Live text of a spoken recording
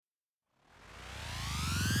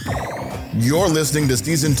You're listening to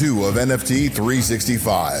Season 2 of NFT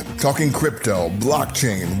 365, talking crypto,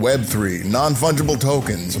 blockchain, Web3, non-fungible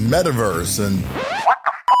tokens, metaverse, and... What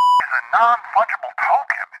the is a non-fungible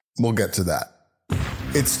token? We'll get to that.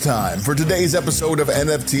 It's time for today's episode of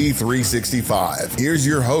NFT 365. Here's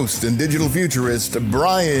your host and digital futurist,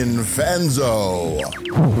 Brian Fanzo. This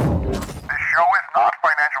show is not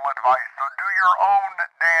financial advice, so do your own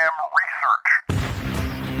damn research.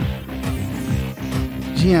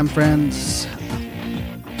 GM friends,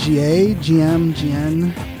 GA, GM,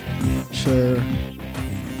 GN, sure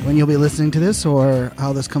when you'll be listening to this or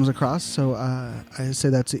how this comes across. So I say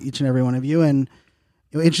that to each and every one of you. And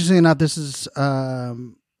interestingly enough, this is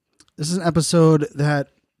an episode that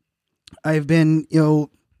I've been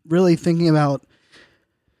really thinking about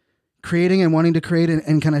creating and wanting to create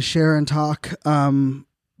and kind of share and talk. But I'm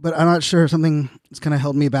not sure, something that's kind of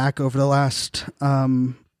held me back over the last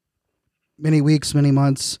many weeks, many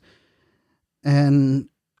months. And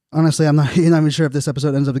honestly, I'm not even sure if this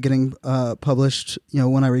episode ends up getting published,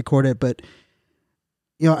 when I record it. But,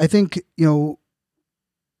 I think,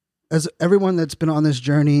 as everyone that's been on this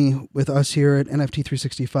journey with us here at NFT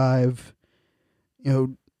 365,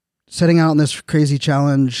 setting out on this crazy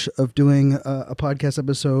challenge of doing a podcast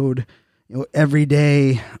episode, every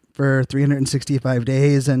day for 365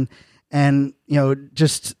 days and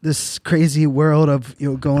just this crazy world of,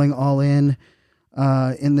 going all in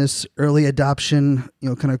this early adoption,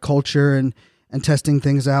 kind of culture and testing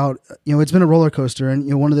things out. It's been a roller coaster.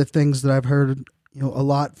 And, one of the things that I've heard, a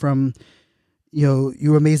lot from,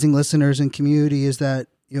 you amazing listeners and community is that,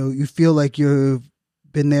 you feel like you've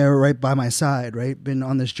been there right by my side, right? Been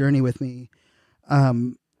on this journey with me,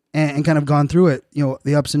 and kind of gone through it,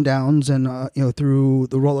 the ups and downs and, through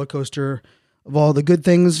the roller coaster of all the good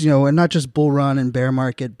things, and not just bull run and bear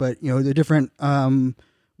market, but, the different,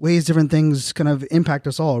 ways different things kind of impact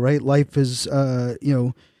us all, right? Life is,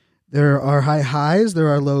 there are high highs, there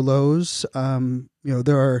are low lows,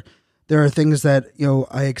 there are things that,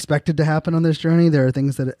 I expected to happen on this journey. There are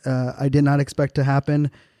things that I did not expect to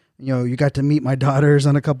happen. You got to meet my daughters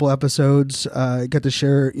on a couple episodes, got to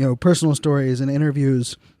share, personal stories and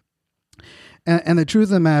interviews. And the truth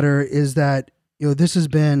of the matter is that, this has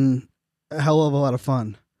been a hell of a lot of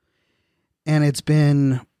fun. And it's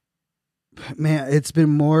been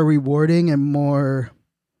more rewarding and more,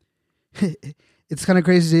 it's kind of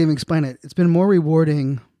crazy to even explain it. It's been more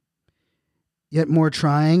rewarding, yet more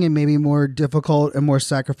trying and maybe more difficult and more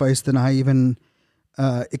sacrifice than I even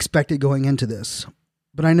expected going into this.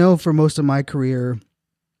 But I know for most of my career,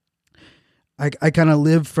 I kind of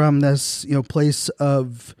live from this, place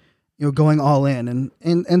of, going all in.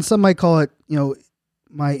 And some might call it,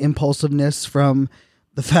 my impulsiveness from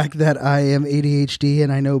the fact that I am ADHD,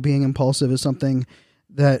 and I know being impulsive is something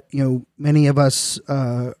that, many of us,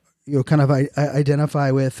 kind of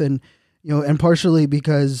identify with. And partially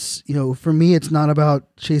because, for me, it's not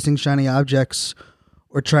about chasing shiny objects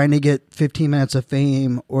or trying to get 15 minutes of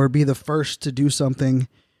fame or be the first to do something.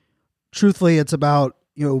 Truthfully, it's about,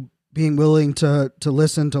 being willing to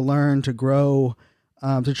listen, to learn, to grow,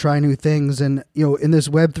 to try new things. And, in this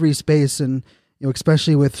Web3 space and,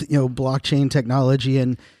 especially with, blockchain technology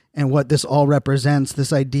and what this all represents,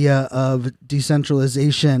 this idea of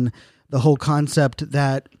decentralization, the whole concept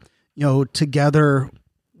that, together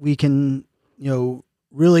we can,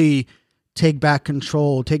 really take back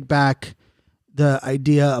control, take back the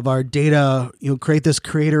idea of our data, create this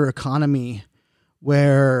creator economy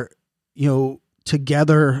where,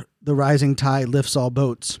 together the rising tide lifts all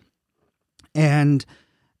boats. And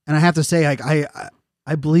I have to say,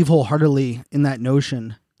 I believe wholeheartedly in that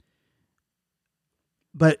notion,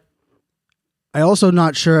 but I also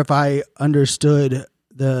not sure if I understood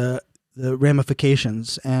the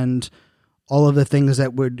ramifications and all of the things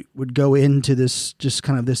that would go into this, just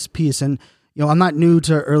kind of this piece. And, I'm not new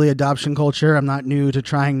to early adoption culture. I'm not new to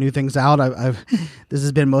trying new things out. This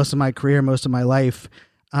has been most of my career, most of my life.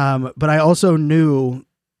 But I also knew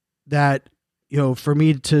that, for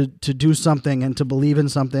me to do something and to believe in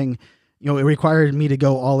something, it required me to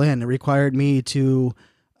go all in. It required me to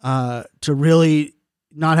really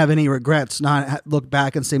not have any regrets, not look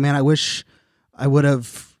back and say, man, I wish I would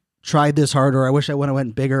have tried this harder. Or I wish I would have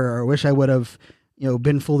went bigger, or I wish I would have,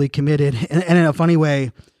 been fully committed. And in a funny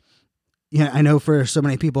way, I know for so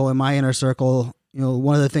many people in my inner circle,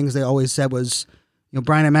 one of the things they always said was,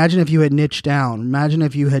 Brian, imagine if you had niched down. Imagine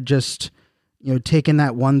if you had just, taken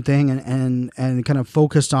that one thing and kind of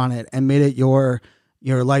focused on it and made it your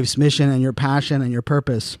life's mission and your passion and your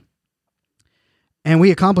purpose. And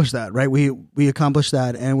we accomplished that, right? We accomplished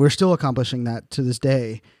that, and we're still accomplishing that to this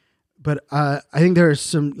day. But I think there are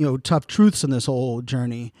some, tough truths in this whole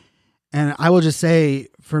journey. And I will just say,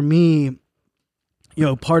 for me,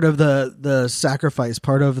 part of the sacrifice,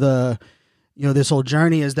 part of the, this whole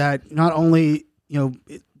journey is that not only,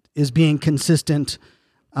 is being consistent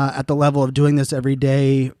at the level of doing this every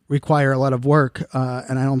day require a lot of work.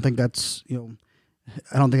 And I don't think that's,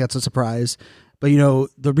 a surprise, but,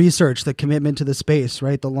 the research, the commitment to the space,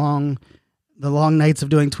 right? The long nights of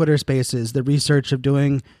doing Twitter spaces, the research of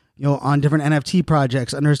doing, on different NFT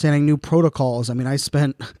projects, understanding new protocols. I mean, I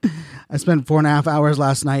spent 4.5 hours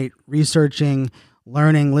last night researching,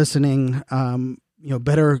 learning, listening,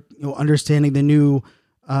 better, understanding the new,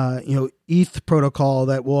 ETH protocol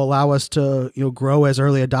that will allow us to, grow as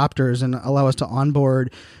early adopters and allow us to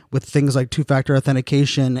onboard with things like two-factor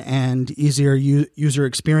authentication and easier user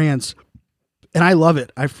experience. And I love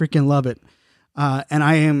it. I freaking love it. And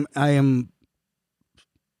I am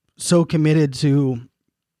so committed to,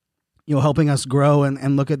 helping us grow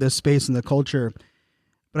and look at this space and the culture.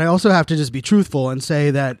 But I also have to just be truthful and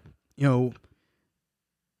say that,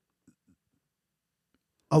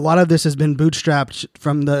 a lot of this has been bootstrapped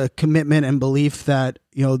from the commitment and belief that,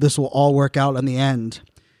 this will all work out in the end.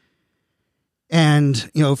 And,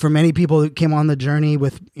 for many people who came on the journey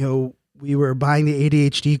with, we were buying the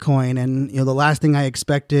ADHD coin, and, the last thing I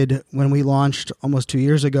expected when we launched almost 2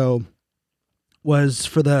 years ago was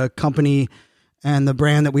for the company and the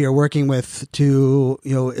brand that we are working with to,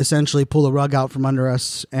 essentially pull the rug out from under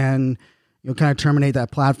us and, kind of terminate that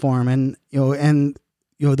platform. And,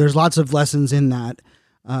 there's lots of lessons in that.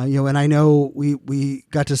 And I know we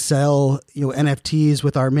got to sell, NFTs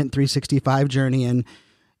with our Mint 365 journey. And,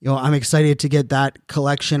 I'm excited to get that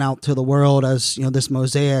collection out to the world as, this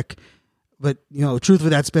mosaic. But, truthfully,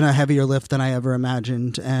 that's been a heavier lift than I ever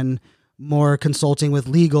imagined, and more consulting with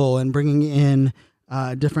legal and bringing in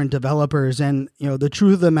different developers. And, the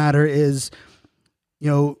truth of the matter is,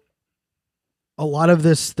 a lot of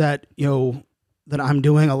this that, that I'm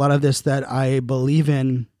doing, a lot of this that I believe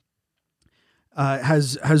in,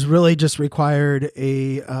 has really just required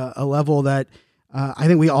a level that I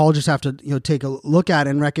think we all just have to take a look at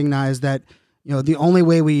and recognize that the only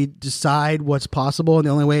way we decide what's possible and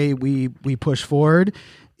the only way we push forward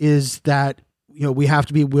is that we have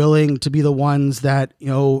to be willing to be the ones that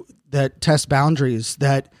that test boundaries,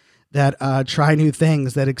 that try new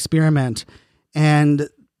things, that experiment. And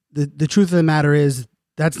the truth of the matter is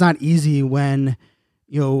that's not easy when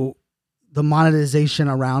the monetization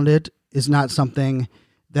around it is not something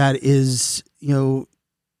that is,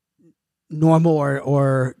 normal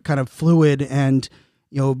or kind of fluid, and,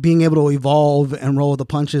 being able to evolve and roll with the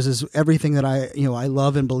punches is everything that I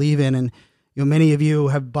love and believe in. And, many of you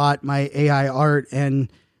have bought my AI art,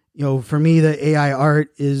 and, for me, the AI art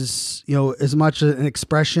is, as much an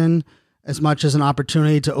expression, as much as an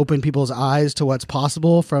opportunity to open people's eyes to what's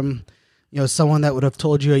possible from, someone that would have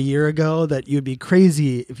told you a year ago that you'd be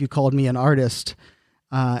crazy if you called me an artist.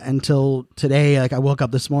 Until today, like I woke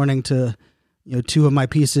up this morning to, two of my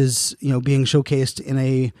pieces, being showcased in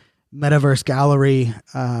a metaverse gallery.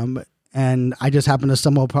 And I just happened to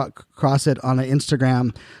stumble across it on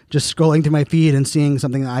Instagram, just scrolling through my feed and seeing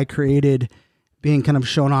something that I created being kind of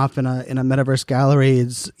shown off in a metaverse gallery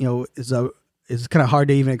is kind of hard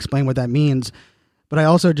to even explain what that means. But I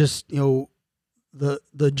also just,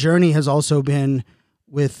 the journey has also been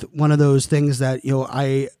with one of those things that,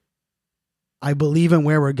 I believe in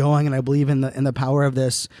where we're going, and I believe in the power of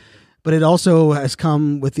this, but it also has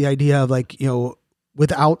come with the idea of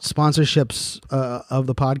without sponsorships of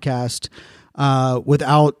the podcast,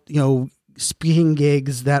 without speaking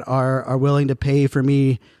gigs that are willing to pay for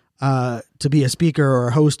me to be a speaker or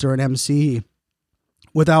a host or an MC,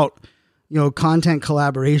 without content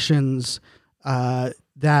collaborations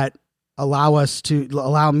that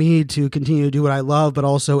allow me to continue to do what I love, but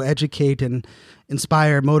also educate and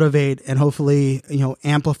inspire, motivate, and hopefully,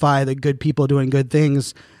 amplify the good people doing good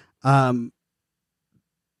things.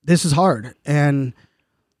 This is hard. And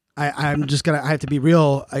I have to be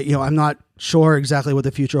real. I'm not sure exactly what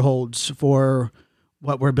the future holds for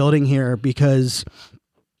what we're building here, because,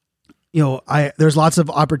 there's lots of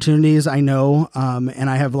opportunities, I know. And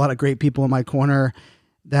I have a lot of great people in my corner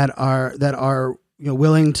that are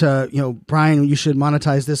willing to, Brian, you should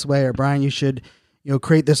monetize this way, or Brian, you should,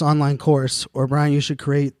 create this online course, or Brian, you should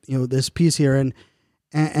create, this piece here.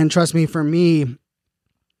 And trust me, for me,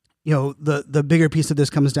 the bigger piece of this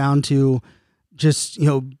comes down to just,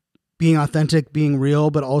 being authentic, being real,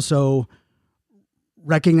 but also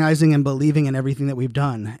recognizing and believing in everything that we've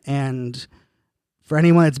done. And for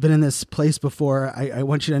anyone that's been in this place before, I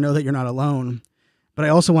want you to know that you're not alone. But I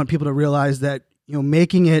also want people to realize that,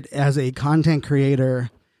 making it as a content creator,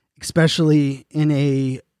 especially in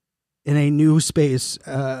a new space,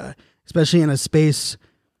 especially in a space,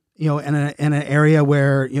 in an area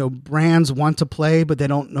where, brands want to play, but they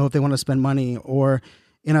don't know if they want to spend money, or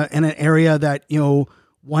in an area that,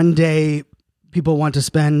 one day people want to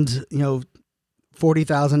spend,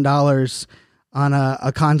 $40,000 on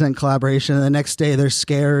a content collaboration, and the next day they're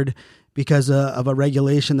scared because of a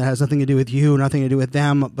regulation that has nothing to do with you, nothing to do with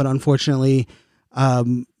them. But unfortunately,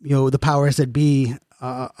 the powers that be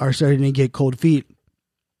are starting to get cold feet.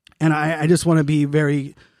 And I just want to be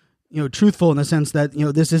very, truthful in the sense that,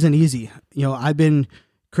 this isn't easy. I've been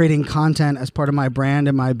creating content as part of my brand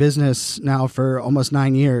and my business now for almost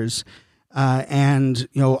 9 years. And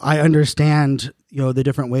I understand, the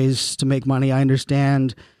different ways to make money. I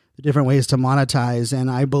understand the different ways to monetize.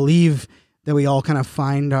 And I believe that we all kind of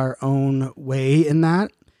find our own way in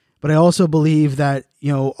that. But I also believe that,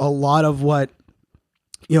 a lot of what,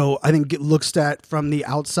 I think it looks at from the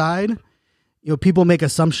outside, people make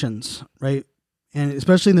assumptions, right? And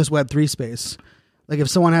especially in this Web3 space, like if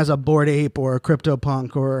someone has a Bored Ape or a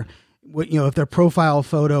CryptoPunk, or if their profile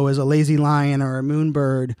photo is a lazy lion or a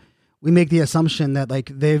moonbird, we make the assumption that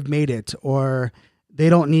like they've made it, or they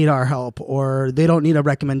don't need our help, or they don't need a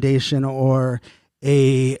recommendation or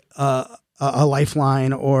a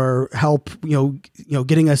lifeline or help,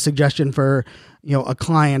 getting a suggestion for, a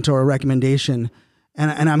client or a recommendation.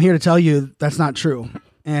 And I'm here to tell you that's not true.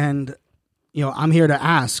 And I'm here to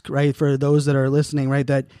ask, right, for those that are listening, right,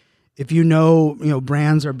 that if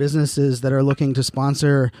brands or businesses that are looking to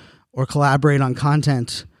sponsor or collaborate on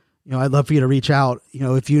content, I'd love for you to reach out.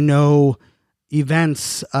 If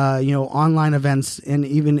events, online events, and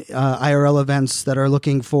even IRL events that are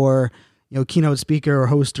looking for, keynote speaker or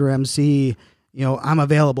host or MC, I'm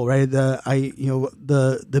available, right?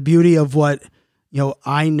 The beauty of what,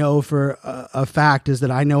 I know for a fact is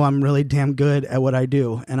that I know I'm really damn good at what I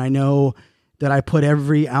do. And I know that I put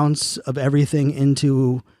every ounce of everything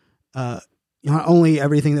into, not only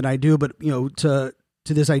everything that I do, but, to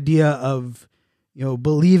this idea of,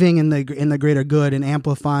 believing in the greater good and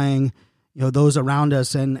amplifying, those around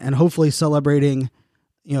us, and hopefully celebrating,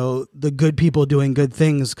 the good people doing good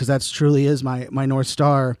things, because that's truly is my North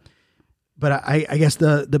Star. But I guess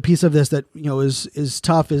the piece of this that, is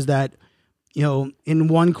tough is that, in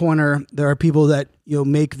one corner, there are people that,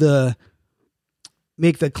 make the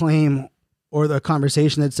claim or the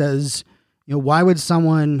conversation that says, why would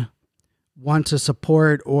someone want to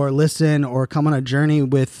support or listen or come on a journey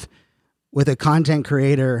with a content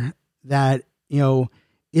creator that,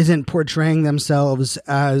 isn't portraying themselves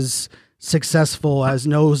as successful, as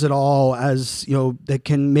knows it all, as, that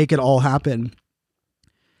can make it all happen.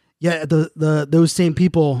 Yeah. Those same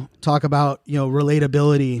people talk about,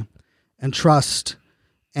 relatability and trust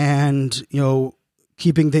and,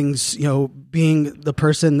 keeping things, being the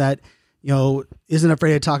person that, isn't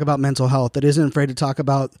afraid to talk about mental health, that isn't afraid to talk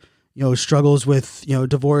about, struggles with,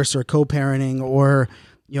 divorce or co-parenting or,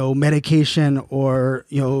 medication or,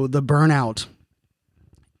 the burnout.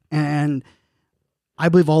 And I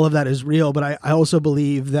believe all of that is real, but I also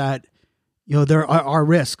believe that, there are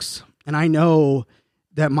risks. And I know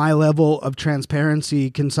that my level of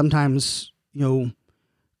transparency can sometimes,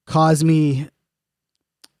 cause me,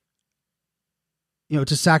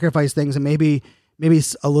 to sacrifice things. And maybe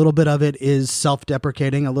a little bit of it is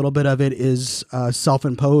self-deprecating. A little bit of it is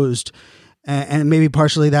self-imposed. And maybe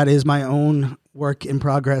partially that is my own work in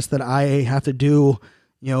progress that I have to do,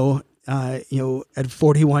 at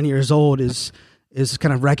 41 years old is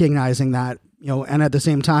kind of recognizing that, and at the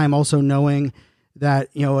same time also knowing that,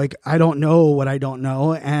 I don't know what I don't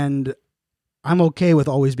know, and I'm okay with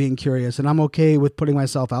always being curious, and I'm okay with putting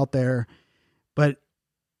myself out there. But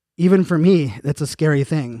even for me, that's a scary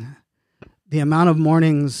thing. The amount of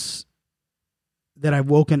mornings that I've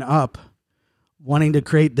woken up wanting to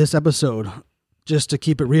create this episode just to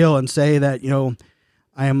keep it real and say that,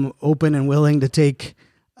 I am open and willing to take,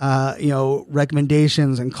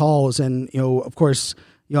 recommendations and calls. And, of course,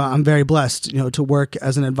 I'm very blessed, to work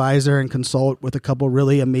as an advisor and consult with a couple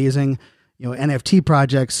really amazing, NFT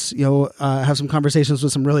projects, have some conversations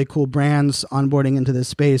with some really cool brands onboarding into this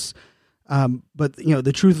space. But,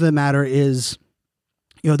 the truth of the matter is,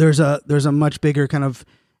 there's a much bigger kind of,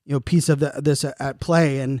 piece of this at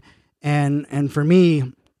play. And for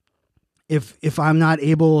me, if I'm not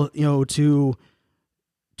able, to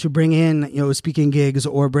bring in, speaking gigs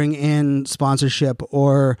or bring in sponsorship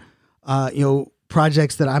or,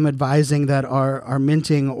 projects that I'm advising that are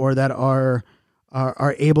minting or that are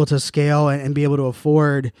able to scale and be able to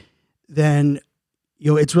afford, then,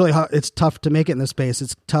 it's really hard. It's tough to make it in this space.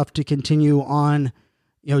 It's tough to continue on,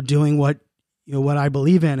 doing what I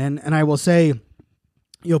believe in. And I will say,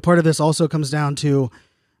 part of this also comes down to,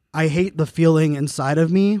 I hate the feeling inside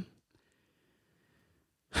of me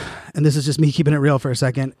and this is just me keeping it real for a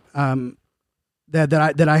second,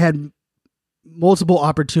 that I had multiple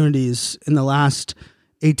opportunities in the last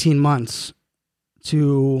 18 months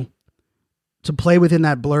to play within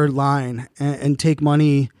that blurred line and take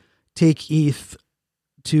money, take ETH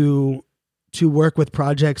to work with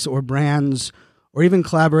projects or brands, or even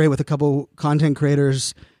collaborate with a couple content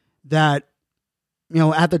creators that,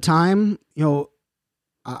 at the time,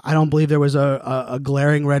 I don't believe there was a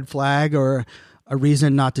glaring red flag or a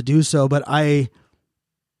reason not to do so, but I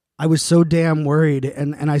was so damn worried,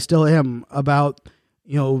 and I still am, about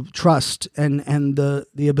trust and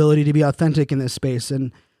the ability to be authentic in this space.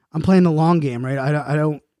 And I'm playing the long game, right?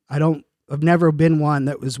 I've never been one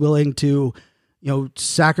that was willing to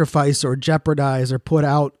sacrifice or jeopardize or put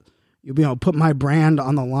my brand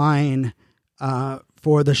on the line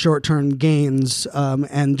for the short-term gains,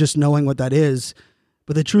 and just knowing what that is.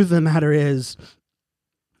 But the truth of the matter is,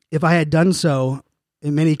 if I had done so,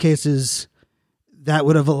 in many cases, that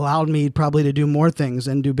would have allowed me probably to do more things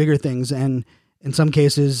and do bigger things, and in some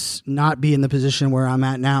cases not be in the position where I'm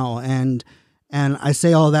at now. And I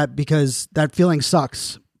say all that because that feeling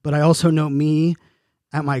sucks, but I also know me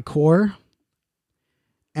at my core,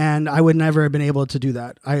 and I would never have been able to do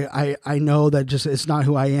that. I know that just it's not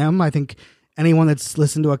who I am. I think anyone that's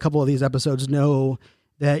listened to a couple of these episodes know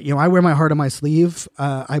that, I wear my heart on my sleeve.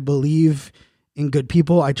 I believe in good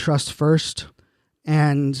people. I trust first.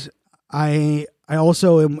 And I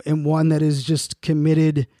also am one that is just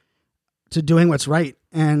committed to doing what's right.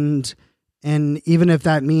 And even if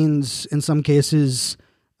that means in some cases,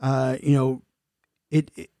 it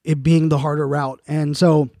being the harder route. And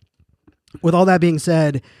so with all that being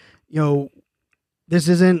said, this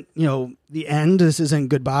isn't, the end. This isn't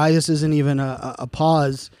goodbye. This isn't even a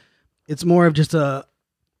pause. It's more of just a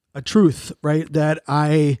truth, right? That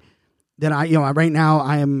I right now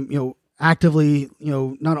I am, actively,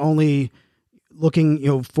 not only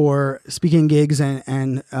looking, for speaking gigs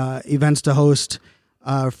and events to host,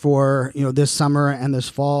 for, this summer and this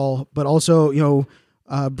fall, but also,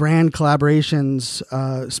 brand collaborations,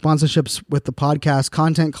 sponsorships with the podcast,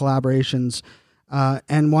 content collaborations,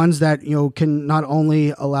 and ones that, can not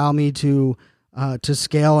only allow me to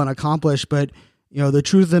scale and accomplish, but, the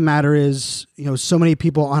truth of the matter is, so many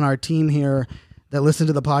people on our team here that listen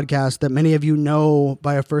to the podcast that many of you know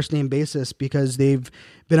by a first name basis because they've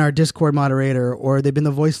been our Discord moderator, or they've been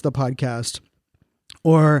the voice of the podcast,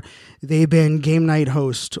 or they've been game night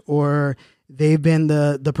host, or they've been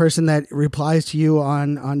the person that replies to you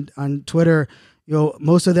on Twitter.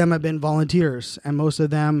 Most of them have been volunteers, and most of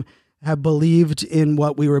them have believed in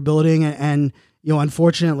what we were building. And,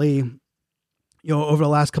 unfortunately, over the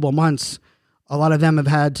last couple of months, a lot of them have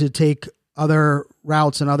had to take other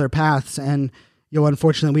routes and other paths. And,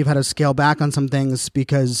 unfortunately, we've had to scale back on some things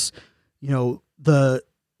because,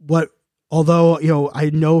 although I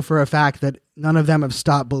know for a fact that none of them have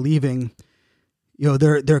stopped believing,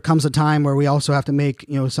 there comes a time where we also have to make,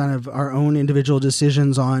 some of our own individual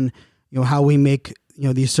decisions on, how we make,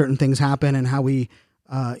 these certain things happen, and how we,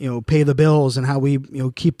 pay the bills, and how we,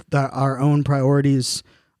 keep our own priorities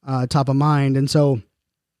top of mind. And so,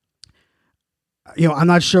 I'm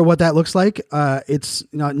not sure what that looks like. It's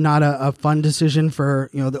not a fun decision for,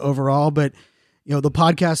 the overall, but, the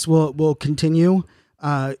podcast will continue.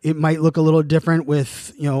 It might look a little different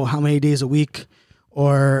with, how many days a week,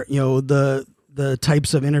 or, the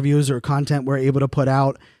types of interviews or content we're able to put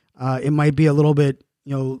out. It might be a little bit,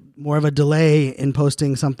 more of a delay in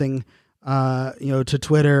posting something, to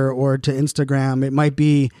Twitter or to Instagram. It might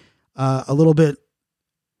be a little bit,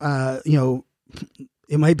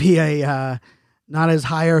 it might be a not as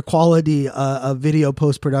higher quality of video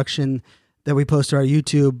post-production that we post to our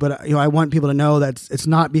YouTube. But, I want people to know that it's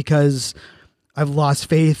not because I've lost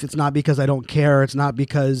faith. It's not because I don't care. It's not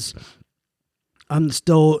because I'm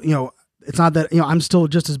still, it's not that, I'm still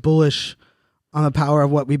just as bullish on the power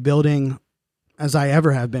of what we're building as I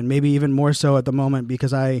ever have been, maybe even more so at the moment,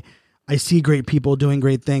 because I see great people doing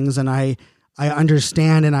great things, and I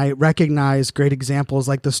understand and I recognize great examples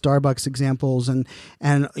like the Starbucks examples and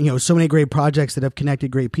so many great projects that have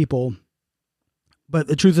connected great people. But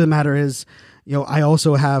the truth of the matter is, I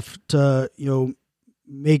also have to,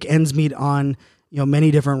 make ends meet on,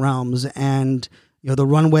 many different realms. And, the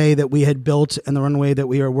runway that we had built and the runway that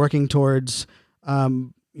we are working towards,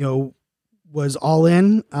 was all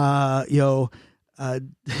in,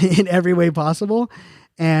 in every way possible.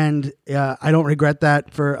 And I don't regret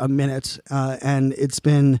that for a minute. And it's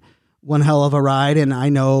been one hell of a ride. And I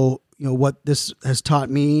know, what this has taught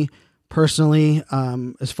me personally,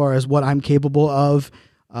 as far as what I'm capable of.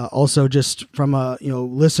 Also just from a,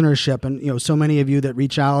 listenership and, so many of you that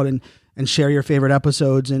reach out and and share your favorite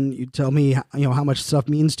episodes, and you tell me, how much stuff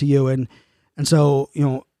means to you. And so,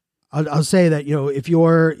 I'll say that, if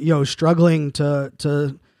you're, struggling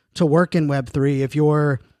to work in Web3, if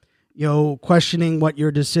you're, questioning what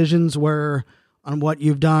your decisions were on what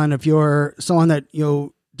you've done, if you're someone that,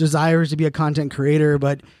 desires to be a content creator,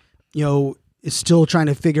 but, is still trying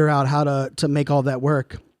to figure out how to make all that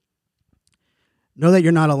work, know that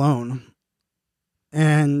you're not alone.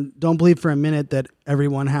 And don't believe for a minute that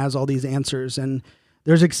everyone has all these answers. And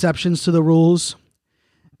there's exceptions to the rules.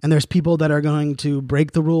 And there's people that are going to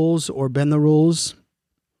break the rules or bend the rules.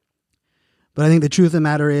 But I think the truth of the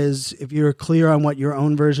matter is, if you're clear on what your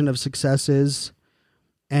own version of success is,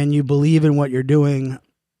 and you believe in what you're doing,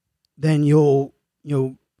 then you'll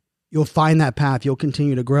find that path. You'll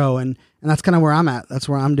continue to grow. And that's kind of where I'm at. That's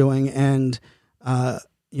where I'm doing. And,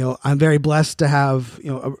 I'm very blessed to have,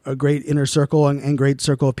 a great inner circle and great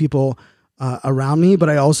circle of people around me. But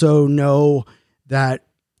I also know that,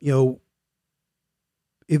 if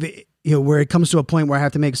where it comes to a point where I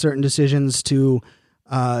have to make certain decisions to,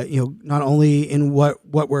 not only in what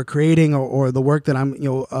we're creating or the work that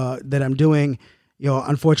I'm doing,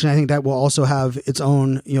 unfortunately, I think that will also have its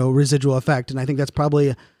own, residual effect. And I think that's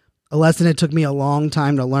probably a lesson it took me a long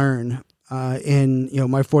time to learn in,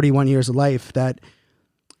 my 41 years of life, that,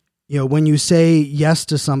 when you say yes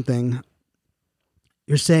to something,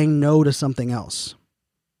 you're saying no to something else.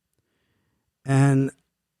 And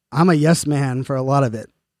I'm a yes man for a lot of it,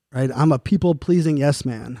 right? I'm a people-pleasing yes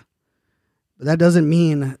man. But that doesn't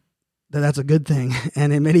mean that that's a good thing.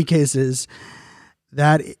 And in many cases,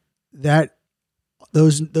 that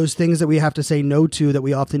those things that we have to say no to that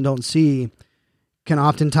we often don't see can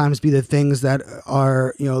oftentimes be the things that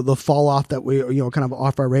are, the fall off that we, kind of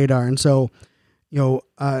off our radar. And so,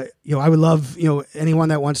 I would love, anyone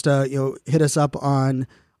that wants to, hit us up on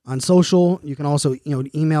social. You can also,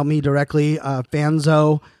 email me directly,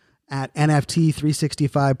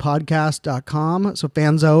 fanzo@nft365podcast.com. So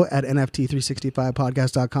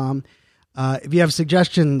fanzo@nft365podcast.com. If you have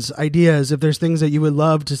suggestions, ideas, if there's things that you would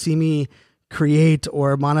love to see me create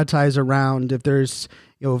or monetize around, if there's,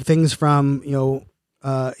 things from,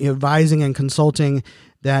 advising and consulting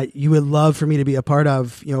that you would love for me to be a part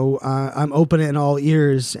of, I'm open in all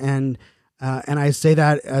ears. And I say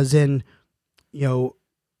that as in,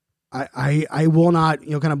 I will not,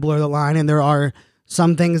 kind of blur the line. And there are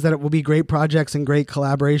some things that will be great projects and great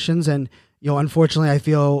collaborations. And, unfortunately, I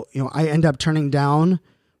feel, I end up turning down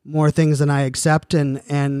more things than I accept.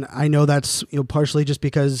 And I know that's, partially just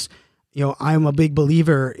because, I'm a big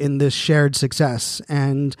believer in this shared success.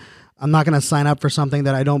 And I'm not going to sign up for something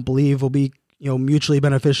that I don't believe will be, mutually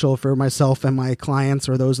beneficial for myself and my clients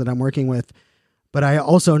or those that I'm working with. But I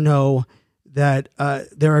also know that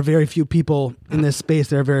there are very few people in this space.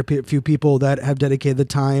 There are very few people that have dedicated the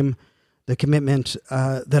time, the commitment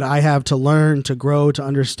that I have to learn, to grow, to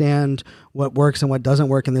understand what works and what doesn't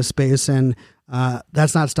work in this space. And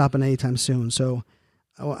that's not stopping anytime soon. So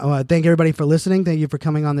I want to thank everybody for listening. Thank you for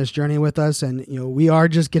coming on this journey with us. And, we are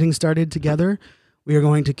just getting started together. We are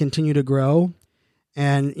going to continue to grow.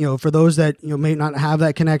 And, for those that, may not have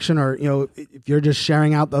that connection, or, if you're just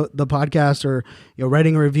sharing out the podcast, or,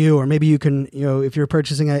 writing a review, or maybe you can, if you're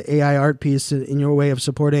purchasing an AI art piece in your way of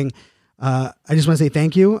supporting, I just want to say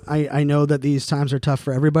thank you. I know that these times are tough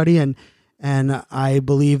for everybody. And I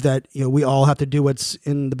believe that, we all have to do what's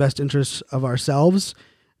in the best interest of ourselves.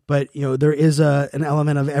 But, there is an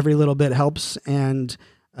element of every little bit helps. And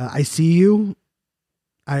I see you.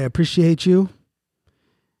 I appreciate you.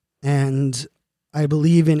 And I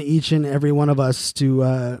believe in each and every one of us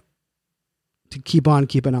to keep on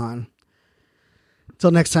keeping on.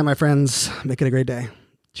 Until next time, my friends, make it a great day.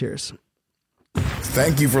 Cheers.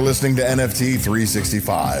 Thank you for listening to NFT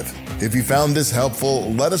 365. If you found this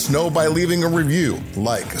helpful, let us know by leaving a review,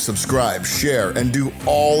 like, subscribe, share, and do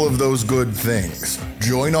all of those good things.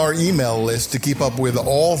 Join our email list to keep up with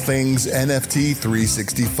all things NFT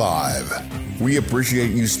 365. We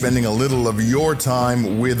appreciate you spending a little of your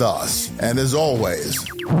time with us. And as always, This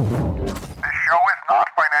show is not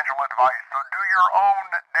financial advice, so do your own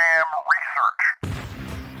damn research.